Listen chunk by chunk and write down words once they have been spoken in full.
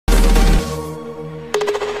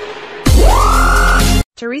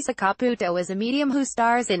Theresa Caputo is a medium who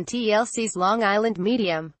stars in TLC's Long Island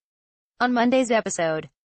Medium. On Monday's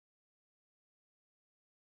episode,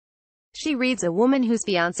 she reads a woman whose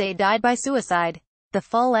fiancé died by suicide. The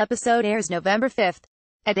full episode airs November 5th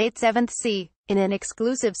at 8/7. In an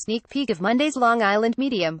exclusive sneak peek of Monday's Long Island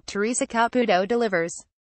Medium, Theresa Caputo delivers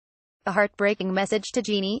a heartbreaking message to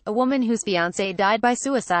Jeannie, a woman whose fiancé died by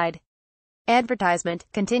suicide. Advertisement.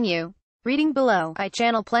 Continue reading below. I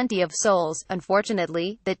channel plenty of souls,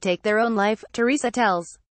 unfortunately, that take their own life, Theresa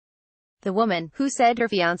tells the woman, who said her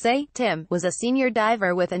fiancé, Tim, was a senior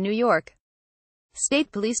diver with a New York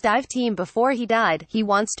State Police dive team before he died. He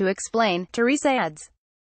wants to explain, Theresa adds.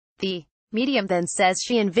 The medium then says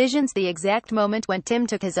she envisions the exact moment when Tim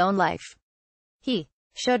took his own life. He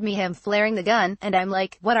showed me him flaring the gun, and I'm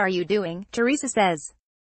like, what are you doing? Theresa says.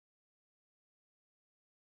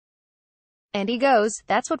 And he goes,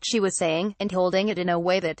 that's what she was saying, and holding it in a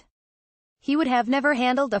way that he would have never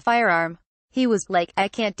handled a firearm. He was like, I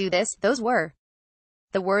can't do this. Those were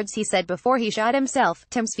the words he said before he shot himself.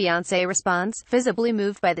 Tim's fiancé responds, visibly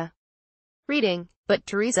moved by the reading. But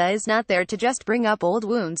Theresa is not there to just bring up old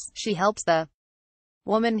wounds. She helps the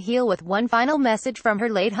woman heal with one final message from her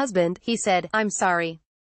late husband. He said, I'm sorry.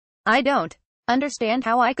 I don't understand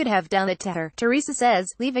how I could have done it to her, Theresa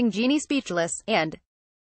says, leaving Jeannie speechless, and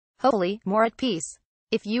hopefully, more at peace.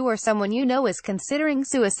 If you or someone you know is considering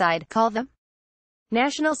suicide, call the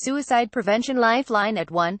National Suicide Prevention Lifeline at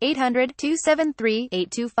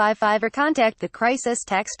 1-800-273-8255 or contact the Crisis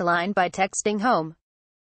Text Line by texting HOME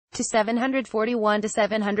to 741 to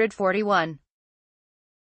 741.